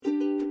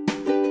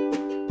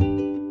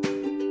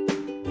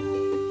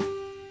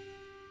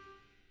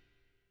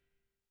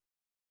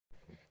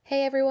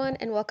Hey everyone,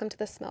 and welcome to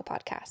the Smell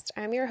Podcast.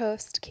 I'm your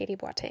host, Katie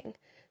Boateng.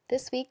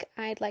 This week,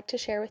 I'd like to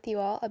share with you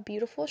all a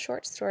beautiful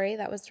short story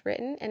that was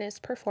written and is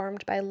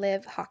performed by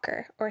Liv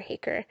Håker, or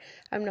Håker.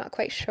 I'm not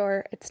quite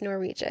sure, it's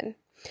Norwegian.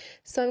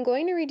 So I'm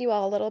going to read you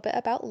all a little bit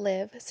about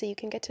Liv so you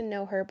can get to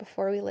know her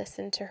before we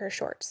listen to her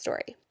short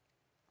story.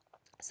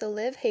 So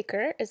Liv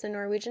Håker is a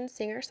Norwegian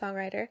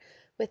singer-songwriter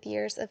with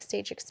years of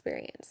stage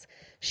experience.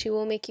 She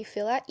will make you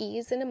feel at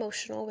ease and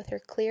emotional with her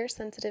clear,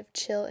 sensitive,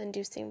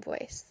 chill-inducing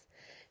voice.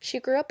 She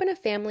grew up in a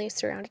family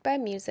surrounded by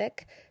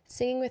music,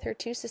 singing with her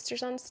two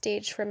sisters on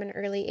stage from an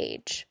early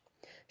age.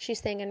 She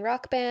sang in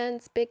rock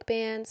bands, big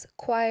bands,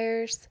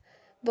 choirs,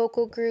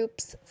 vocal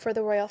groups for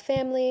the royal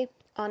family,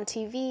 on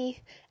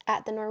TV,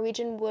 at the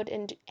Norwegian Wood,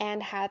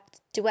 and had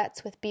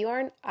duets with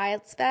Bjorn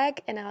Eidsvåg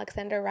and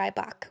Alexander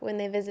Rybak when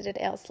they visited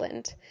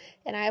Iceland.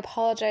 And I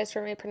apologize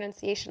for my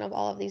pronunciation of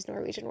all of these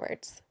Norwegian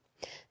words.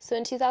 So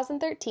in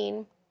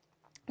 2013,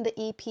 the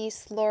EP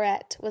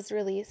Slorette was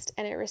released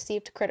and it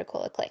received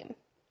critical acclaim.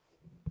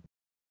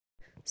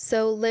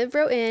 So Liv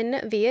wrote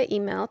in via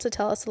email to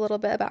tell us a little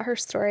bit about her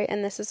story,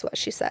 and this is what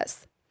she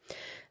says.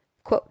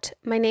 Quote,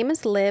 "My name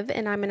is Liv,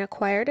 and I'm an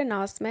acquired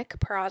anosmic,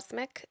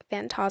 parosmic,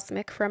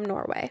 phantasmic from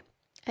Norway.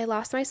 I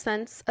lost my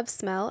sense of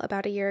smell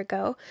about a year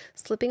ago,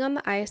 slipping on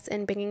the ice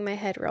and banging my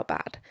head real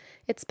bad.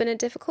 It's been a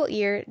difficult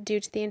year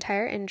due to the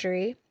entire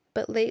injury,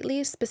 but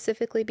lately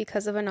specifically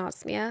because of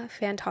anosmia,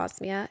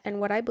 phantasmia, and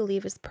what I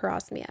believe is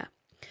parosmia.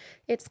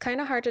 It's kind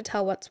of hard to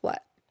tell what's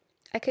what.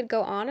 I could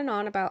go on and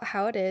on about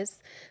how it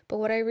is, but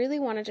what I really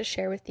wanted to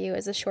share with you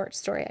is a short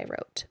story I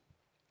wrote.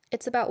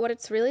 It's about what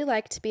it's really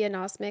like to be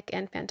anosmic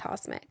and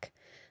phantasmic.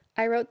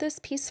 I wrote this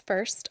piece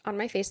first on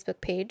my Facebook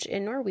page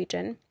in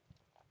Norwegian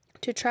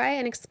to try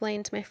and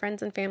explain to my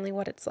friends and family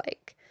what it's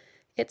like.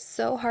 It's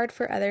so hard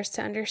for others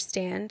to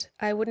understand.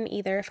 I wouldn't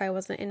either if I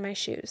wasn't in my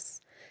shoes.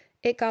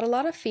 It got a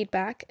lot of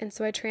feedback, and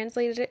so I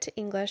translated it to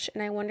English,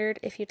 and I wondered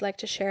if you'd like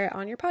to share it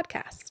on your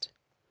podcast.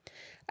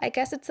 I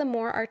guess it's a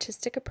more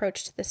artistic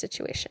approach to the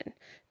situation,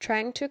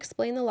 trying to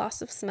explain the loss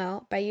of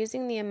smell by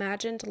using the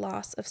imagined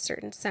loss of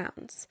certain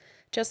sounds,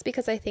 just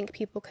because I think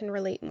people can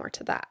relate more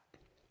to that."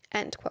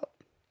 End quote.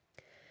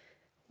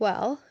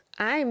 Well,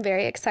 I'm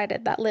very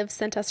excited that Liv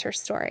sent us her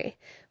story.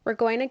 We're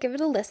going to give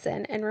it a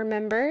listen, and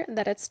remember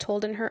that it's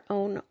told in her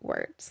own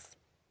words.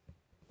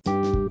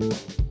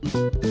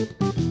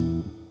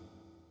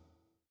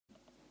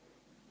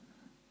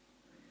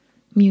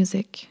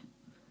 Music,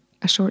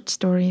 a short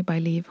story by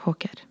Liv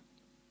Håker.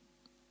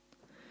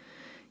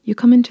 You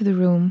come into the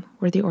room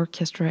where the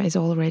orchestra is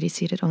already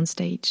seated on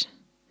stage.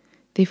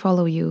 They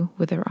follow you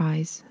with their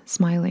eyes,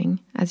 smiling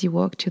as you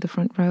walk to the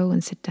front row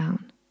and sit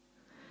down.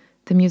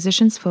 The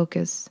musicians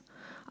focus,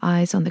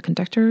 eyes on the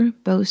conductor,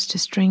 bows to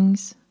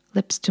strings,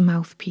 lips to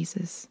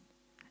mouthpieces,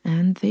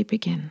 and they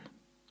begin.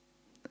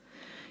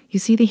 You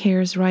see the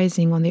hairs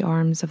rising on the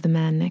arms of the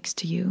man next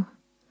to you.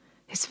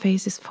 His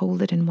face is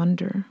folded in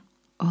wonder,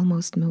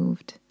 almost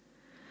moved.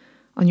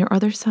 On your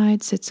other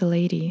side sits a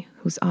lady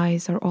whose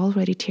eyes are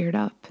already teared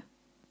up.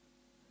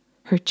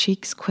 Her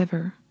cheeks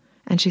quiver,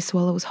 and she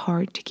swallows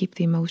hard to keep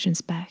the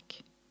emotions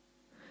back.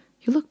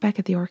 You look back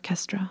at the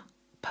orchestra,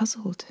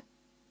 puzzled.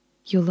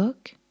 You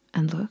look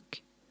and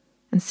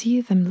see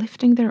them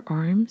lifting their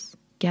arms,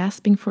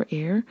 gasping for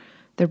air,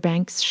 their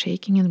banks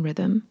shaking in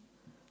rhythm,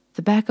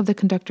 the back of the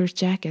conductor's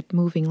jacket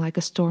moving like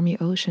a stormy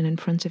ocean in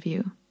front of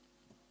you.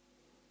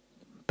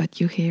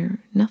 But you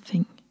hear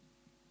nothing.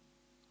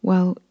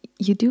 Well,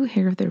 you do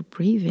hear their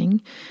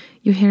breathing.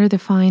 You hear the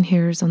fine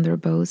hairs on their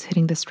bows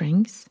hitting the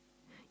strings.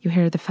 You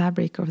hear the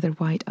fabric of their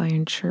white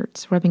ironed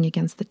shirts rubbing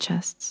against the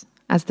chests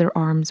as their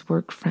arms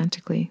work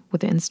frantically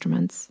with the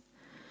instruments.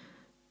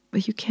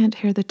 But you can't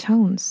hear the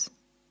tones,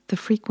 the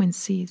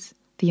frequencies,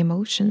 the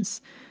emotions.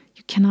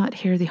 You cannot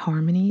hear the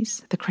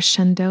harmonies, the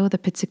crescendo, the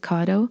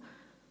pizzicato.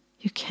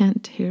 You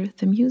can't hear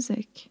the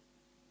music.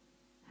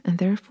 And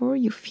therefore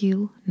you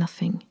feel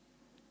nothing.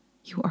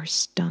 You are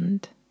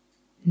stunned,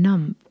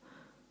 numb.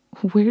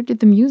 Where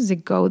did the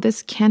music go?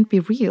 This can't be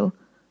real.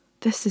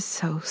 This is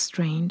so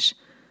strange.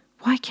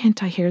 Why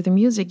can't I hear the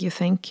music, you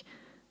think?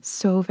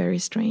 So very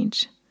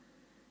strange.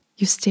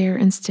 You stare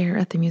and stare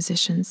at the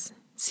musicians.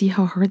 See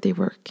how hard they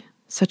work.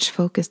 Such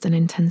focused and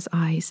intense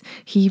eyes,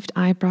 heaved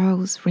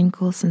eyebrows,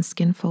 wrinkles and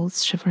skin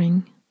folds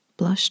shivering,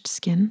 blushed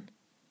skin.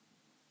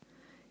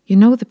 You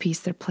know the piece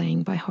they're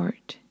playing by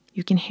heart.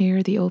 You can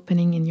hear the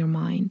opening in your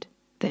mind,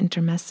 the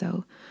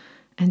intermezzo,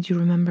 and you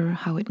remember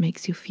how it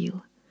makes you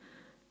feel.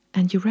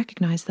 And you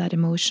recognize that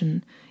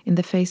emotion in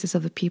the faces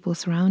of the people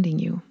surrounding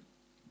you.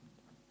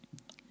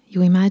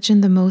 You imagine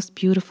the most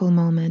beautiful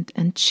moment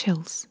and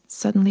chills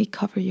suddenly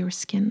cover your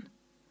skin.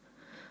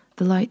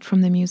 The light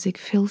from the music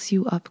fills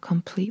you up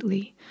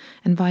completely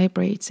and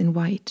vibrates in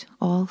white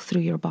all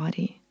through your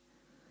body.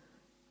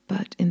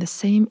 But in the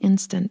same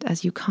instant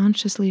as you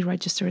consciously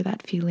register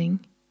that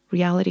feeling,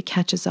 reality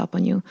catches up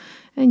on you,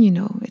 and you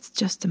know it's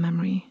just a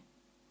memory.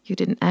 You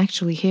didn't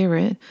actually hear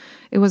it.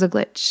 It was a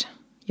glitch.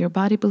 Your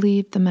body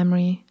believed the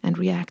memory and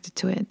reacted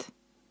to it,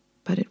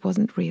 but it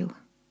wasn't real.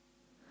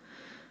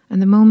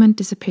 And the moment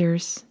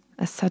disappears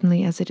as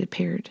suddenly as it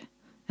appeared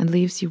and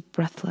leaves you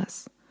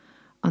breathless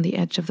on the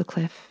edge of the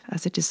cliff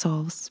as it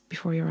dissolves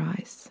before your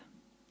eyes.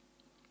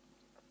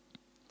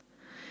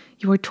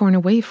 You are torn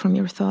away from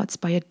your thoughts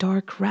by a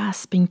dark,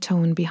 rasping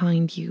tone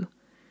behind you.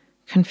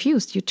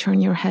 Confused, you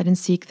turn your head and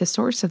seek the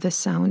source of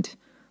this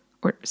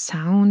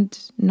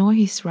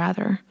noise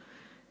rather.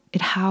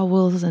 It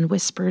howls and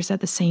whispers at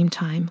the same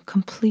time,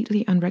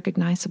 completely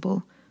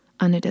unrecognizable,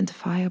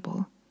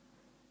 unidentifiable.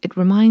 It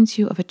reminds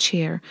you of a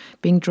chair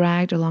being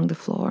dragged along the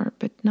floor,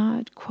 but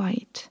not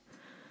quite.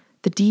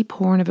 The deep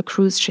horn of a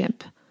cruise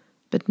ship,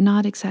 but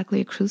not exactly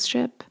a cruise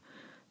ship.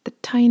 The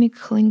tiny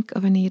clink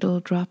of a needle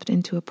dropped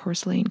into a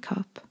porcelain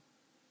cup.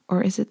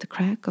 Or is it the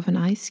crack of an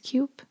ice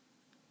cube?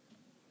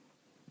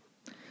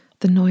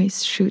 The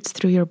noise shoots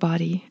through your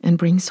body and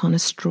brings on a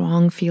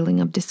strong feeling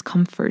of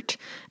discomfort.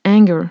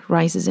 Anger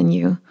rises in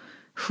you.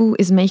 Who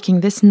is making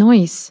this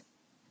noise?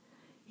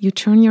 You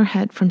turn your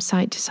head from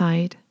side to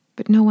side,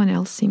 but no one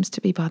else seems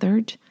to be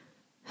bothered.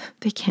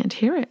 They can't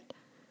hear it.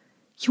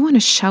 You want to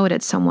shout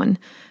at someone,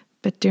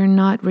 but dare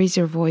not raise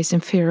your voice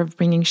in fear of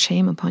bringing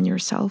shame upon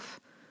yourself.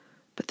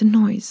 But the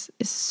noise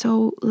is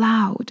so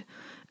loud,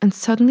 and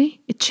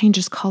suddenly it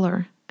changes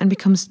color and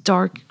becomes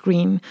dark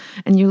green,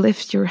 and you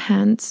lift your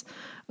hands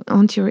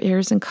onto your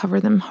ears and cover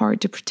them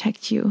hard to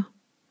protect you,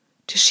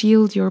 to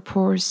shield your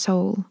poor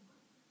soul.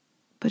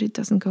 But it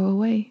doesn't go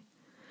away,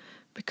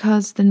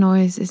 because the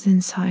noise is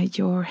inside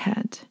your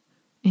head,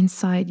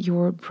 inside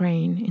your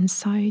brain,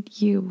 inside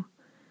you.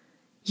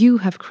 You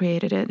have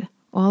created it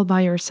all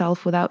by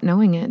yourself without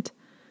knowing it,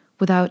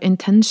 without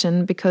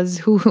intention, because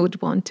who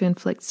would want to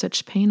inflict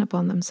such pain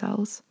upon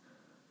themselves?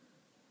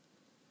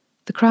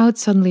 The crowd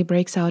suddenly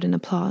breaks out in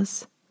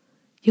applause.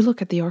 You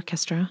look at the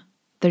orchestra.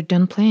 They're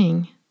done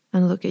playing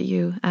and look at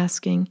you,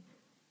 asking,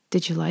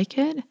 "Did you like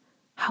it?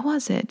 How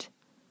was it?"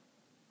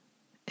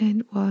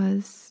 "It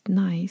was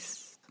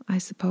nice, I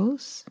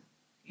suppose,"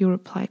 you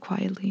reply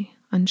quietly,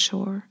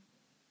 unsure.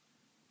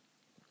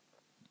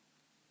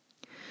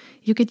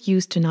 You get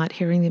used to not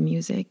hearing the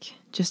music,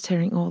 just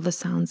hearing all the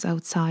sounds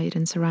outside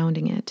and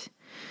surrounding it.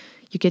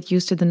 You get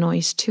used to the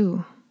noise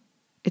too.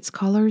 Its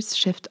colors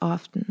shift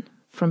often,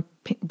 from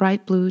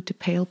bright blue to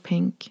pale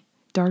pink,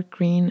 dark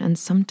green, and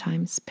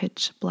sometimes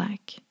pitch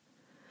black.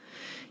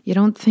 You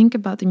don't think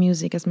about the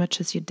music as much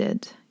as you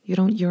did. You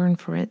don't yearn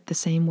for it the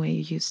same way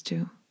you used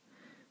to.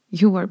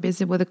 You are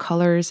busy with the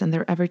colors and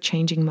their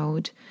ever-changing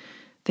mode.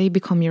 They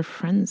become your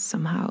friends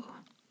somehow.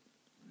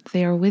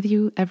 They are with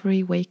you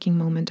every waking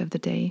moment of the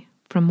day,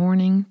 from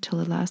morning till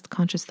the last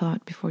conscious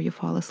thought before you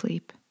fall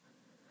asleep.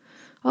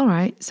 All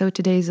right, so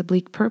today's a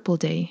bleak purple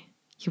day,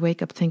 you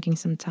wake up thinking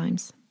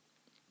sometimes.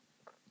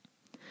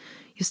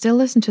 You still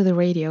listen to the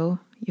radio,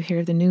 you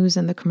hear the news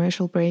and the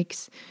commercial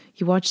breaks,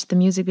 you watch the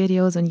music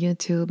videos on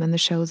YouTube and the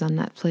shows on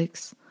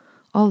Netflix,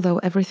 although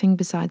everything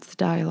besides the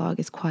dialogue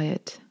is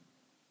quiet.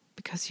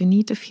 Because you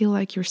need to feel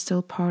like you're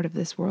still part of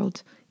this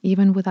world,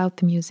 even without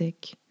the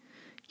music.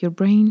 Your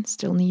brain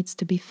still needs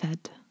to be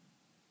fed.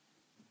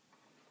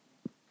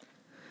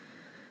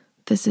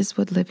 This is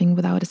what living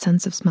without a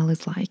sense of smell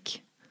is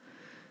like.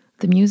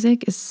 The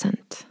music is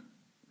scent.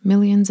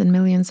 Millions and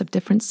millions of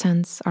different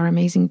scents our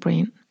amazing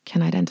brain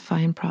can identify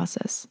and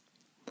process.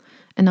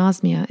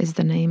 Anosmia is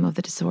the name of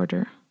the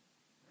disorder.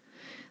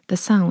 The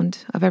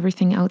sound of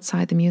everything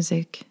outside the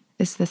music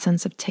is the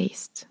sense of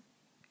taste.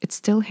 It's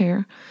still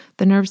here,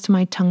 the nerves to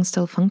my tongue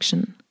still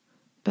function,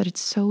 but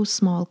it's so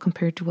small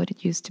compared to what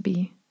it used to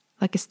be,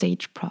 like a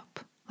stage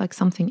prop, like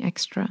something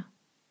extra.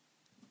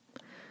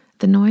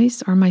 The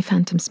noise are my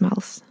phantom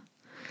smells.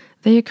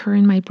 They occur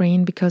in my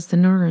brain because the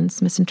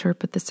neurons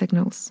misinterpret the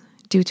signals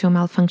due to a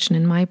malfunction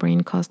in my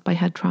brain caused by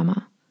head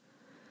trauma.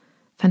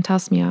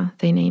 Phantasmia,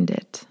 they named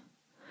it.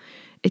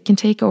 It can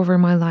take over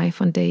my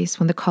life on days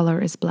when the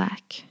color is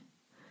black.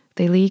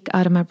 They leak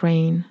out of my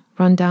brain,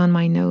 run down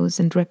my nose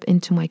and drip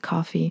into my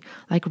coffee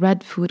like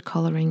red food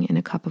coloring in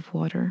a cup of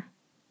water.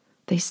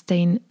 They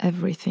stain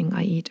everything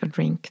I eat or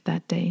drink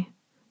that day,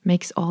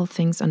 makes all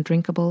things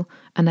undrinkable,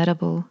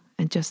 unedible,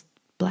 and just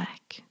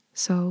black.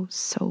 So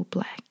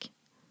black.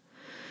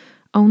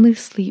 Only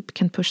sleep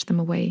can push them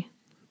away,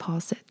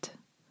 pause it.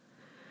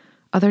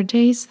 Other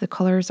days, the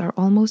colors are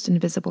almost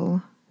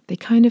invisible. They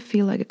kind of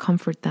feel like a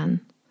comfort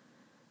then.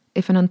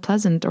 If an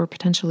unpleasant or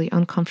potentially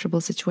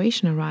uncomfortable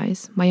situation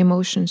arises, my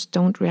emotions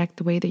don't react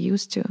the way they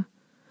used to.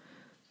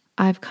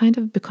 I've kind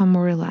of become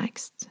more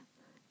relaxed,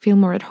 feel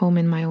more at home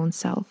in my own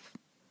self.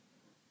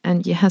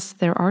 And yes,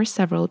 there are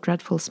several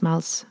dreadful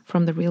smells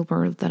from the real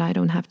world that I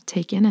don't have to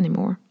take in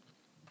anymore,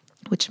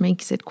 which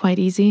makes it quite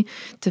easy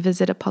to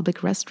visit a public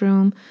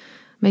restroom,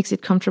 makes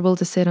it comfortable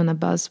to sit on a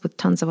bus with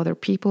tons of other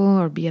people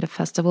or be at a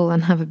festival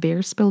and have a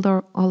beer spilled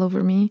all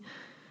over me.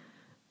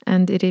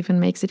 And it even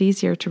makes it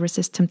easier to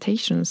resist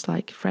temptations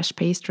like fresh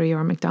pastry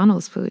or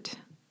McDonald's food.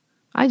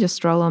 I just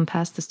stroll on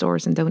past the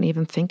stores and don't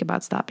even think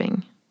about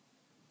stopping.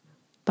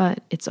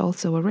 But it's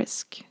also a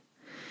risk,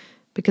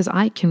 because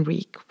I can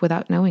reek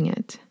without knowing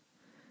it.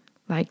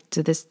 Like,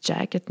 does this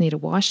jacket need a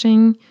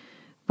washing?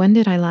 When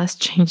did I last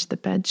change the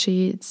bed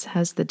sheets?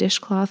 Has the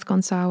dishcloth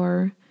gone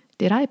sour?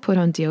 Did I put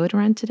on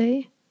deodorant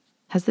today?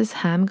 Has this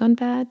ham gone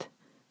bad?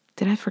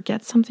 Did I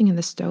forget something in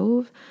the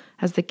stove?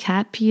 Has the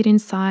cat peed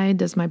inside?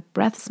 Does my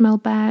breath smell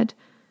bad?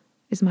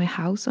 Is my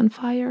house on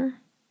fire?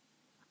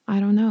 I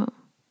don't know.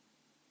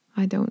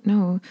 I don't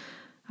know.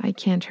 I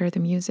can't hear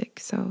the music,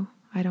 so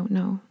I don't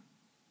know.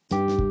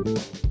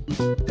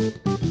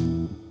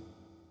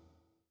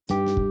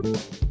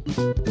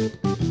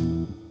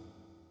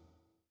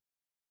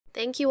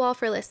 Thank you all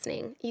for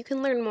listening. You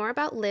can learn more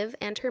about Liv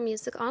and her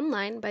music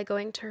online by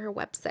going to her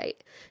website.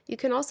 You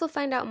can also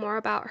find out more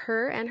about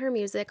her and her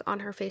music on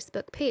her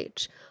Facebook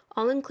page.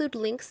 I'll include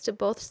links to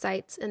both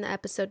sites in the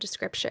episode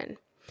description.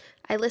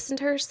 I listened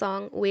to her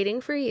song, Waiting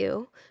for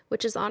You,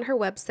 which is on her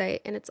website,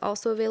 and it's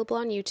also available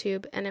on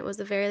YouTube, and it was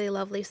a very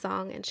lovely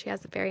song, and she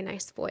has a very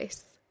nice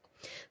voice.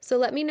 So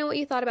let me know what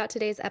you thought about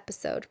today's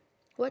episode.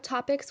 What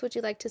topics would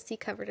you like to see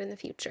covered in the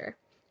future?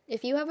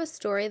 If you have a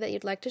story that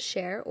you'd like to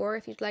share, or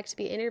if you'd like to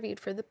be interviewed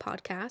for the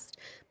podcast,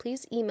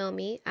 please email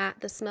me at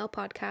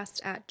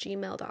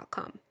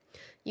thesmellpodcast@gmail.com.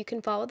 You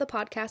can follow the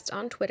podcast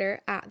on Twitter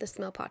at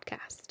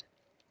thesmellpodcast.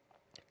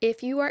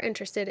 If you are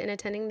interested in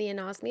attending the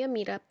anosmia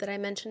meetup that I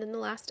mentioned in the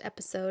last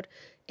episode,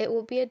 it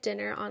will be a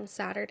dinner on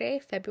Saturday,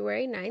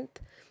 February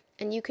 9th,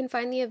 and you can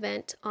find the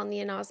event on the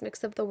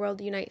Anosmics of the World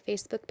Unite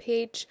Facebook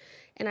page,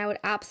 and I would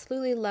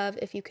absolutely love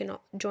if you can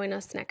join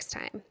us next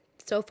time.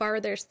 So far,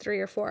 there's 3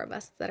 or 4 of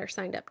us that are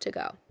signed up to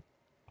go.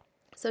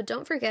 So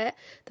don't forget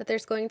that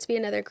there's going to be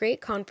another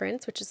great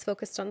conference, which is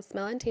focused on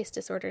smell and taste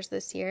disorders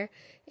this year,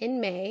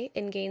 in May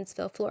in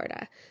Gainesville,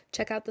 Florida.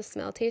 Check out the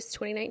Smell Taste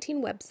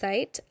 2019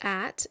 website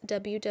at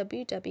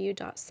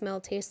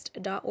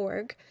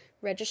www.smelltaste.org.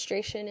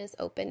 Registration is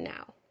open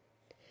now.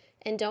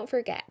 And don't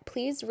forget,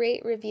 please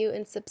rate, review,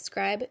 and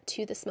subscribe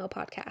to the Smell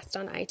Podcast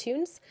on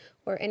iTunes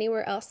or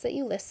anywhere else that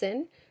you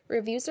listen.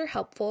 Reviews are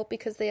helpful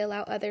because they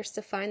allow others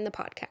to find the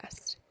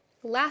podcast.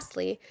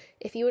 Lastly,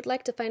 if you would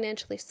like to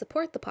financially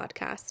support the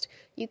podcast,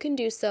 you can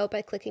do so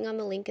by clicking on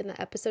the link in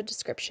the episode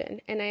description,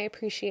 and I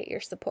appreciate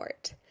your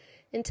support.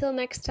 Until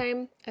next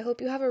time, I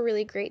hope you have a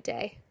really great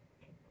day.